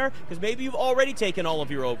picks in there, because maybe you've already taken all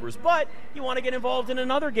of your overs, but you want to get involved in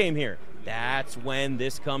another game here. That's when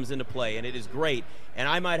this comes into play, and it is great. And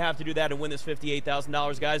I might have to do that and win this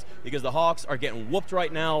 $58,000, guys, because the Hawks are getting whooped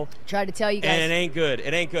right now. Tried to tell you guys. And it ain't good.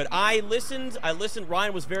 It ain't good. I listened.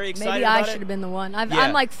 Ryan was very excited Maybe about I should have been the one. I'm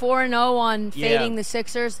like 4-0 on Yeah. fading the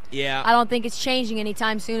Sixers. Yeah. I don't think it's changing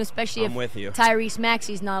anytime soon, especially I'm if with you. Tyrese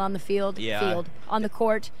Maxey's not on the field, Yeah. on the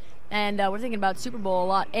court. And we're thinking about Super Bowl a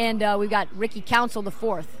lot. And we got Ricky Council the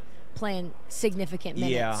fourth playing significant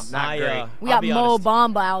minutes. Yeah, Not great. We I'll got be Mo honest.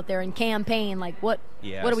 Bamba out there in campaign. Like, what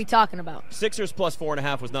are we talking about? Sixers plus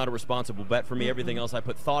 4.5 was not a responsible bet for me. Everything else I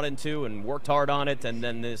put thought into and worked hard on it, and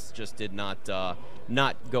then this just did not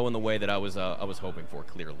go in the way that I was hoping for.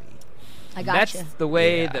 Clearly, I got That's you. the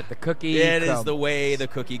way that the cookie it is crumbles. the way the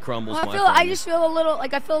cookie crumbles. I my feel. I friend. just feel a little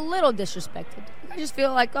disrespected. I just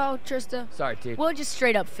feel like, oh, Trista. Sorry, T. We'll just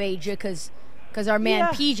straight up fade you because our man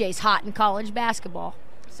PJ's hot in college basketball.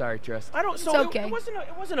 Sorry, Trist. I don't. It's So okay.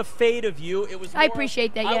 it wasn't a fade of you. It was. I more-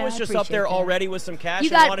 appreciate that, I yeah, was I just up there appreciate that. already with some cash. You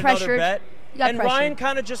and got wanted another pressured. bet. You got and pressured. Ryan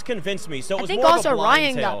kind of just convinced me. So it I was think more also of a blind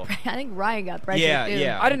Ryan tail. got. I think Ryan got pressured Yeah, too.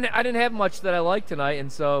 yeah. I didn't have much that I liked tonight,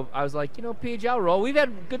 and so I was like, PJ, I'll roll. We've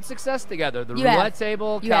had good success together. The You roulette have.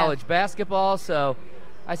 table, You college basketball. So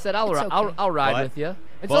I said, I'll It's okay. I'll ride But- with you.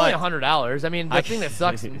 It's but- only $100. I mean, the I- thing that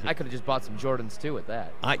sucks, I could have just bought some Jordans too with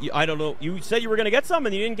that. I don't know. You said you were going to get some,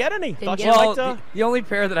 and you didn't get any. Thought get you any. liked the only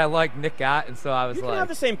pair that I liked, Nick got, and so I was You can like, have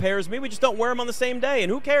the same pair as me. We just don't wear them on the same day,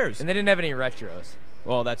 and who cares? and they didn't have any retros.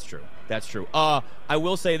 Well, that's true. That's true. I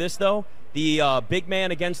will say this, though. The big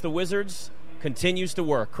man against the Wizards continues to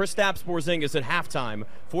work. Kristaps Porzingis at halftime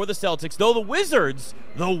for the Celtics. Though the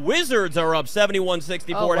Wizards are up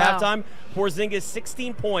 71-64 Oh, at wow. halftime. Porzingis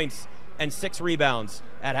 16 points and 6 rebounds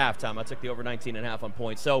at halftime. I took the over 19.5 on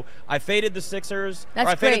points. So I faded the Sixers. That's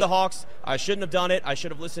or I faded great. the Hawks. I shouldn't have done it. I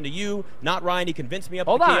should have listened to you, not Ryan. He convinced me up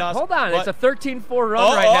Hold at the on, kiosk. hold on. But- It's a 13-4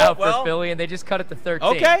 run right now for well. Philly, and they just cut it to 13.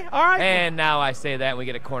 Okay, all right. And now I say that, and we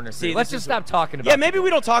get a corner See, three. Let's this just is- stop talking about Yeah, maybe the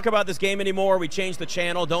we don't talk about this game anymore. We change the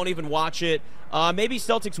channel. Don't even watch it. Maybe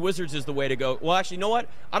Celtics Wizards is the way to go. Well, actually, you know what?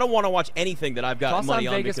 I don't want to watch anything that I've got Toss money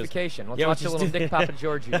on on Vegas because vacation. Let's Yeah, watch a let's little just- Dick Papa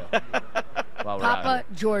Giorgio while we're out Papa here.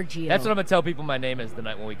 Giorgio. That's what I'm gonna tell people my name is the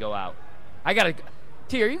night when we go out. I gotta.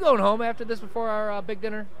 T, are you going home after this before our big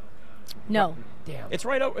dinner? No. Damn. It's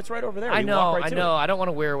right over there. I You know. walk right I to know. it. I don't want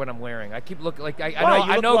to wear what I'm wearing. I keep looking like Why?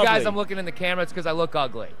 I You know look guys. lovely. I'm looking in the camera. It's because I look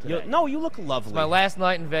ugly. today. No, you look lovely. It's my last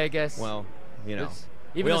night in Vegas. Well, you know. It's-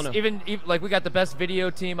 we all Even, know. even like we got the best video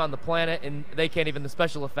team on the planet, and they can't even. The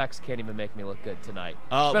special effects can't even make me look good tonight.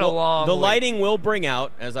 It's been a Well, long. the week. lighting will bring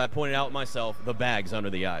out, as I pointed out myself, the bags under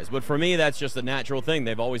the eyes. But for me, that's just a natural thing.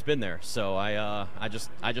 They've always been there, so I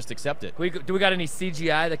just accept it. Do we got any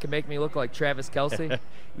CGI that can make me look like Travis Kelce?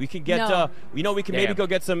 We could get, No. we can maybe Damn. go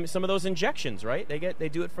get some of those injections, right? They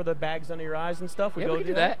do it for the bags under your eyes and stuff. Yeah, go we can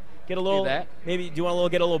do that. Get a Do little. that. Maybe do you want to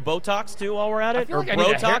get a little Botox too while we're at it? I feel like or I need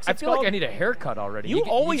a Brotox, hair, I it's feel like called? I need a haircut already. You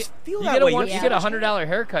always feel that way. You You're get a so $100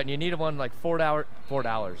 haircut, and you need one like $4.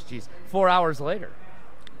 Jeez, 4 hours later.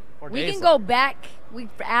 4 We days can later. go back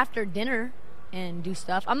after dinner and do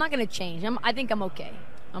stuff. I'm not going to change. I think I'm okay.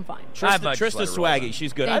 I'm fine. I might just Trista let it roll swaggy. then.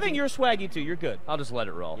 She's good. Thank I think you. you're swaggy too. You're good. I'll just let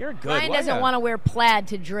it roll. You're good. Ryan Why doesn't not? want to wear plaid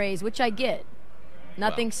to Dre's, which I get.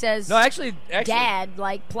 Nothing says No, actually, dad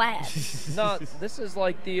like plaid. no. This is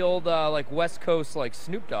like the old like West Coast like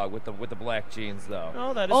Snoop Dogg with the black jeans though.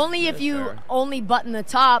 Oh, that is Only if that's you fair. only button the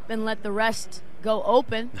top and let the rest go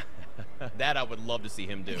open. That I would love to see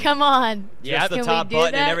him do. Come on. Yeah, Just the Can we top do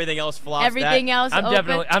button that? and everything else flops. Everything else I'm open?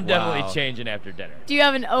 definitely Wow. changing after dinner. Do you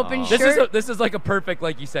have an open This shirt? is like a perfect,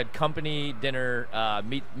 like you said, company dinner.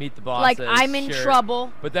 Meet the bosses. Like I'm in shirt.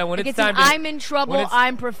 trouble. But then when Like it's an time to, I'm in trouble, when it's-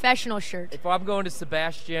 I'm professional shirt. if I'm going to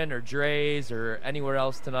Sebastian or Dre's or anywhere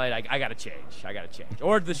else tonight, I gotta change.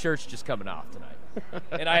 Or the shirt's just coming off tonight.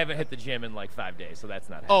 And I haven't hit the gym in like 5 days, so that's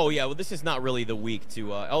not happening. Oh yeah, well this is not really the week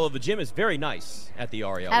to. Although the gym is very nice at the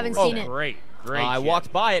REO. Haven't We're seen there. it. Great. I gym.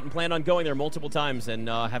 walked by it and planned on going there multiple times and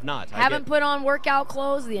have not. Haven't put on workout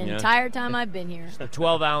clothes the Yeah. entire time I've been here.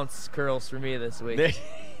 12-ounce curls for me this week.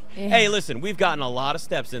 Hey, listen, we've gotten a lot of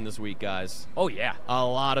steps in this week, guys. Oh yeah. A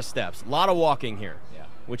lot of steps, a lot of walking here. Yeah.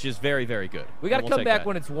 Which is very, very good. We got to And we'll come take back that.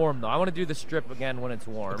 when it's warm, though. I want to do the strip again when it's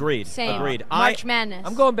warm. Agreed. Same. Agreed. March Madness.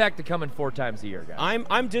 I'm going back to coming 4 times a year, guys.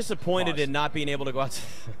 I'm disappointed Pause. in not being able to go out.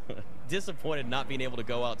 Disappointed not being able to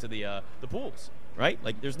go out to the pools. Right?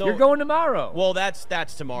 Like there's no. You're going tomorrow. Well, that's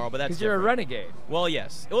tomorrow, but that's because you're a different. renegade. Well,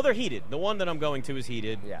 yes. Well, they're heated. The one that I'm going to is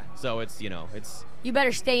heated. Yeah. So it's it's. You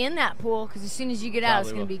better stay in that pool because as soon as you get out, it's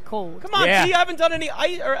Probably going to will. be cold. Come on, Yeah. T. I haven't done any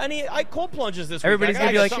cold plunges this Everybody's week.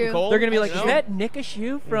 gonna be like, something True. cold. They're gonna be like, you is know? that Nick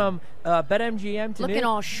Ashew from BetMGM to Looking Nick?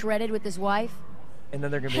 all shredded with his wife. And then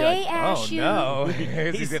they're gonna be Hey, like, Ashew. oh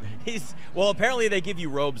no. He's well. Apparently, they give you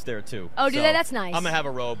robes there too. Oh, do So they? That's nice. I'm gonna have a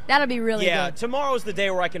robe. That'll be really Yeah, good. tomorrow's the day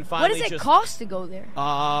where I can What finally does it just. cost to go there?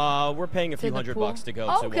 We're paying a few the $100 pool? to go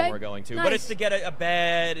Oh, to okay. when we're going to, but Nice. it's to get a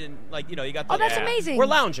bed and you got. The, Oh, that's amazing. We're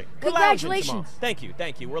lounging. We're lounging Congratulations. tomorrow.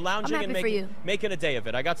 Thank you. We're lounging happy and for you. making a day of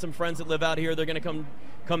it. I got some friends that live out here. They're gonna come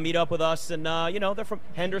meet up with us, and they're from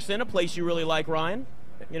Henderson, a place you really like, Ryan.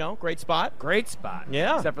 Great spot. Great spot.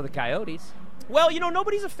 Yeah. Except for the Coyotes. Well,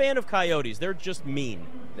 nobody's a fan of coyotes. They're just mean.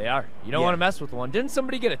 They are. You don't Yeah. want to mess with one. Didn't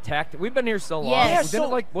somebody get attacked? We've been here so long. Yes. Didn't,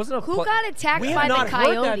 Yeah, so wasn't a Who pla- got attacked We by have not the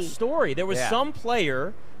heard that coyote? story. There was Yeah. some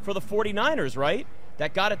player for the 49ers, right,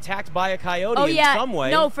 that got attacked by a coyote Oh in yeah, some way.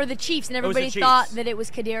 no, for the Chiefs, and It was the everybody thought Chiefs. that it was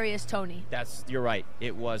Kadarius Toney. You're right.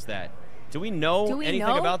 It was that. Do we know Do we anything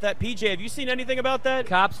know? about that? PJ, have you seen anything about that?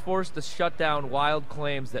 Cops forced to shut down wild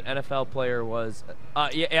claims that NFL player was,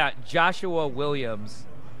 Joshua Williams.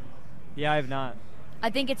 Yeah, I have not. I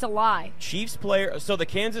think it's a lie. Chiefs player. So the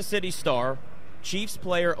Kansas City Star, Chiefs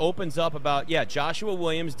player opens up about Joshua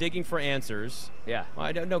Williams digging for answers. Yeah.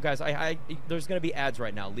 I don't know, guys. I there's going to be ads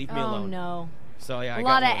right now. Leave me Oh alone. no. So yeah, I A got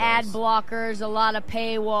lot of one ad those. blockers, a lot of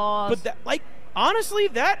paywalls. But that, honestly,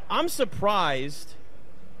 I'm surprised.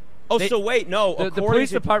 Oh, They- so wait, no. The according police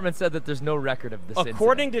to, department said that there's no record of this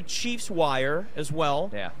according to Chiefs Wire as well.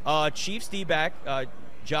 Yeah. Chiefs D-back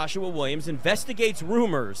Joshua Williams investigates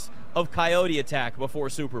rumors of coyote attack before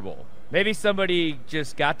Super Bowl. Maybe somebody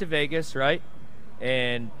just got to Vegas, right,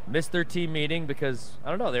 and missed their team meeting because, I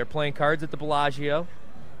don't know, they were playing cards at the Bellagio,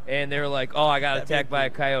 and they were like, oh, I got attacked by a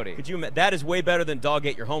coyote. Could you? That is way better than dog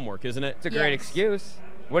ate your homework, isn't it? It's a great Yes. excuse.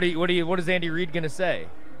 What is Andy Reid going to say?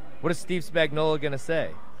 What is Steve Spagnuolo going to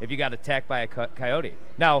say if you got attacked by a coyote?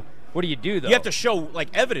 Now, what do you do, though? You have to show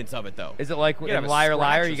evidence of it, though. Is it like You gotta in have a Liar scratch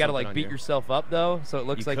Liar, or you got to something like on beat you. yourself up, though, so it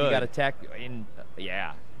looks You like you could. got attacked in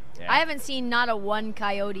yeah. I haven't seen not a one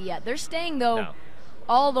coyote yet. They're staying though No.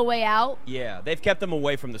 all the way out. Yeah, they've kept them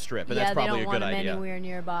away from the strip, and yeah, that's probably they a don't good want them idea. anywhere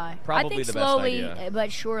nearby. Probably I think the best slowly idea.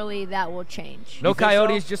 but surely that will change. No You think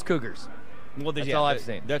coyotes, so? just cougars. Well, That's all I've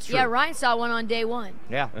seen. That's true. Yeah, Ryan saw one on day one.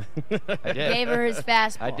 Yeah, I did. Gave her his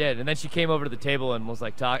fastball. I did, and then she came over to the table and was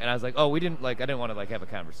like talking, and I was like, "Oh, I didn't want to have a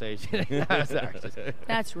conversation." I was sorry.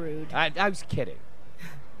 That's rude. I was kidding.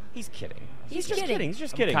 He's kidding. He's just kidding. He's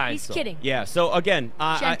just kidding. He's kidding. Yeah, so again,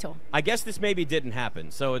 Gentle. I guess this maybe didn't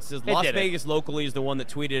happen. So it's Las didn't. Vegas locally is the one that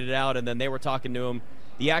tweeted it out, and then they were talking to him.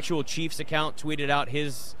 The actual Chiefs account tweeted out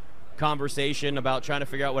his conversation about trying to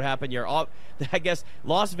figure out what happened. I guess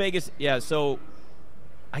Las Vegas, so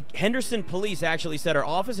Henderson police actually said our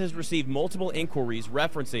office has received multiple inquiries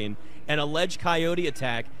referencing an alleged coyote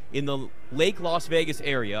attack in the Lake Las Vegas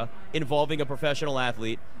area involving a professional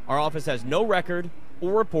athlete. Our office has no record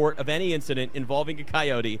or report of any incident involving a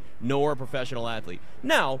coyote nor a professional athlete.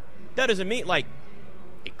 Now, that doesn't mean,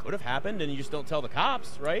 it could have happened and you just don't tell the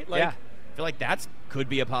cops, right? Yeah. I feel like that could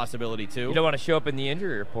be a possibility, too. You don't want to show up in the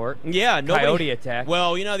injury report. Yeah, Coyote attack.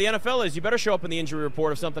 Well, the NFL is you better show up in the injury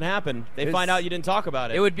report if something happened. They find out you didn't talk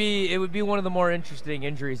about it. It would be one of the more interesting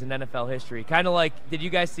injuries in NFL history. Kind of like, did you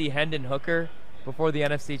guys see Hendon Hooker before the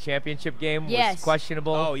NFC Championship game? Yes. Was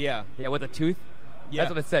questionable. Oh, yeah. Yeah, with a tooth. Yeah.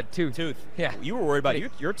 That's what it said, tooth. Yeah. You were worried about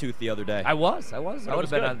your tooth the other day. I was. I would have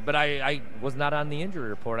been good. on, but I was not on the injury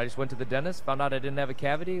report. I just went to the dentist, found out I didn't have a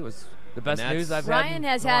cavity. It was the best news I've had. Ryan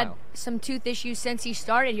has in a had while. some tooth issues since he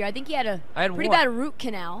started here. I think he had a I had pretty one. bad root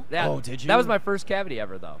canal. Yeah, Oh, did you? That was my first cavity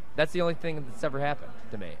ever, though. That's the only thing that's ever happened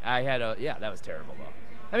to me. I had that was terrible, though.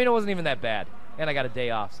 I mean, it wasn't even that bad. And I got a day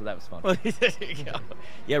off, so that was fun.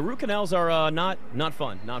 Yeah, root canals are not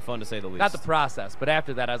fun. Not fun, to say the least. Not the process, but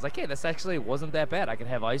after that, I was like, hey, this actually wasn't that bad. I can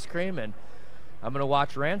have ice cream, and I'm going to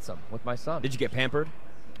watch Ransom with my son. Did you get pampered?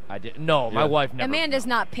 I did. No, my wife never. Amanda's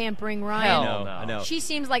not pampering Ryan. Hell no. I know. She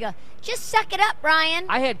seems like just suck it up, Ryan.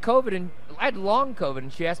 I had COVID, and I had long COVID,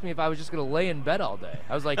 and she asked me if I was just going to lay in bed all day.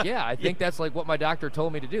 I was like, yeah, I think that's like what my doctor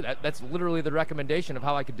told me to do. That's literally the recommendation of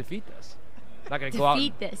how I could defeat this. Not going to go out.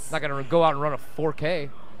 Not going to go out and run a 4K.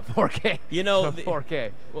 A 4K. You know, a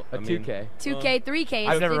 4K. A 2K. 2K, 3K.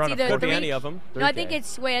 I've never it's run a either 4K. Could be 3. any of them. No, I think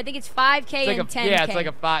it's 5K and 10K. Yeah, it's like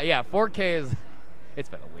a 5. Yeah, 4K is. It's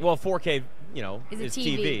been a week. Well, 4K, is is a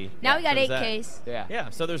TV. Now we got 8Ks. Yeah. Yeah,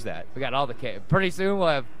 so there's that. We got all the K. Pretty soon we'll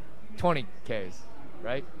have 20Ks,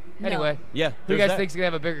 right? No. Anyway. Yeah. Who you guys think's gonna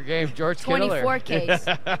have a bigger game, George Kittle or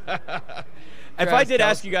 24Ks. If I did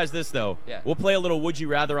ask you guys this, though, we'll play a little Would You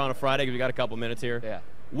Rather on a Friday because we got a couple minutes here. Yeah.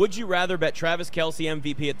 Would you rather bet Travis Kelce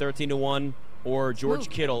MVP at 13-1 or George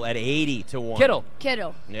Kittle at 80-1?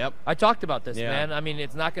 Kittle. Yep. I talked about this, Yeah. man. I mean,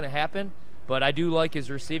 it's not going to happen, but I do like his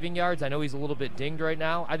receiving yards. I know he's a little bit dinged right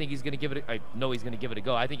now. I think he's going to give it. I know he's going to give it a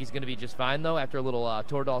go. I think he's going to be just fine though after a little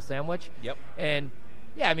Toradol sandwich. Yep. And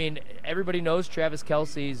yeah, I mean, everybody knows Travis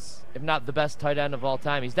Kelce's, if not the best tight end of all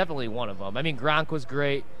time, he's definitely one of them. I mean, Gronk was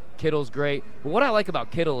great. Kittle's great. But what I like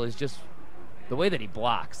about Kittle is just the way that he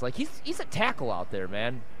blocks. Like, he's a tackle out there,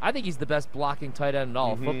 man. I think he's the best blocking tight end in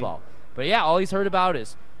all of football. But, yeah, all he's heard about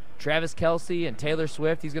is Travis Kelce and Taylor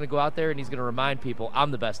Swift. He's going to go out there and he's going to remind people,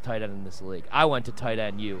 I'm the best tight end in this league. I went to tight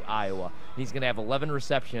end U, Iowa. And he's going to have 11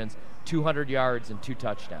 receptions, 200 yards, and 2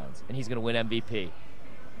 touchdowns. And he's going to win MVP.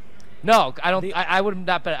 No, I don't. I would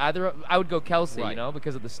not bet either. I would go Kelce,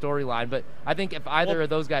 because of the storyline. But I think if either of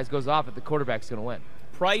those guys goes off, the quarterback's going to win.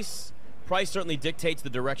 Price certainly dictates the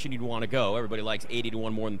direction you'd want to go. Everybody likes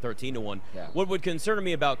 80-1 more than 13-1. Yeah. What would concern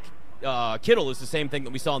me about Kittle is the same thing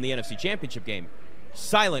that we saw in the NFC Championship game.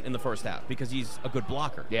 Silent in the first half because he's a good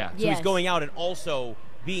blocker. Yeah. So he's going out and also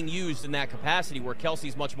being used in that capacity where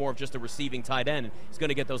Kelsey's much more of just a receiving tight end and he's going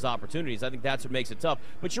to get those opportunities. I think that's what makes it tough.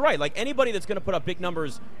 But you're right. Like anybody that's going to put up big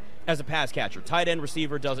numbers as a pass catcher, tight end,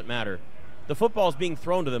 receiver, doesn't matter. The football is being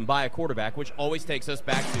thrown to them by a quarterback, which always takes us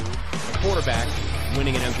back to a quarterback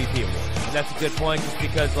winning an MVP award. And that's a good point just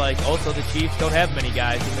because, also the Chiefs don't have many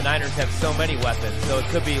guys, and the Niners have so many weapons. So it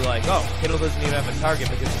could be like, Kittle doesn't even have a target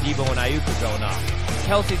because Debo and Ayuk are going off.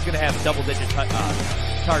 Kelsey's going to have double-digit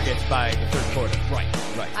targets by the third quarter. Right.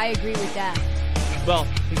 I agree with that. Well,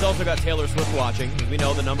 he's also got Taylor Swift watching. As we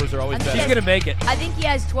know, the numbers are always better. She's going to make it. I think he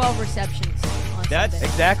has 12 receptions. That's Sunday.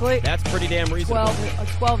 Exactly. That's pretty damn reasonable.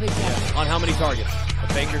 12 exactly. On how many targets?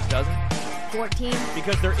 The Baker's dozen. 14.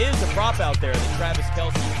 Because there is a prop out there that Travis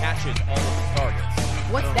Kelce catches all of his targets.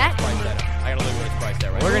 What's that number? I gotta look what it's priced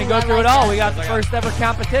at right We're now. going to go through it all. We got the first ever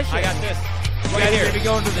competition. I got this. You Right guys here. are going to be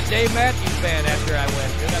going to the Dave Matthews Band after I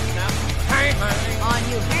win. Hear that snap? On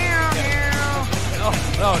you.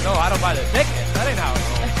 No, I don't buy the ticket. That ain't how it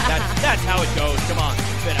goes. That's how it goes. Come on.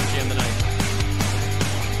 BetMGM tonight.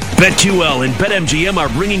 BetQL and BetMGM are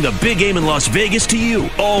bringing the big game in Las Vegas to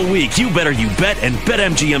you. All week, You Better You Bet and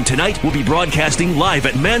BetMGM Tonight will be broadcasting live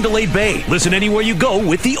at Mandalay Bay. Listen anywhere you go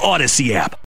with the Odyssey app.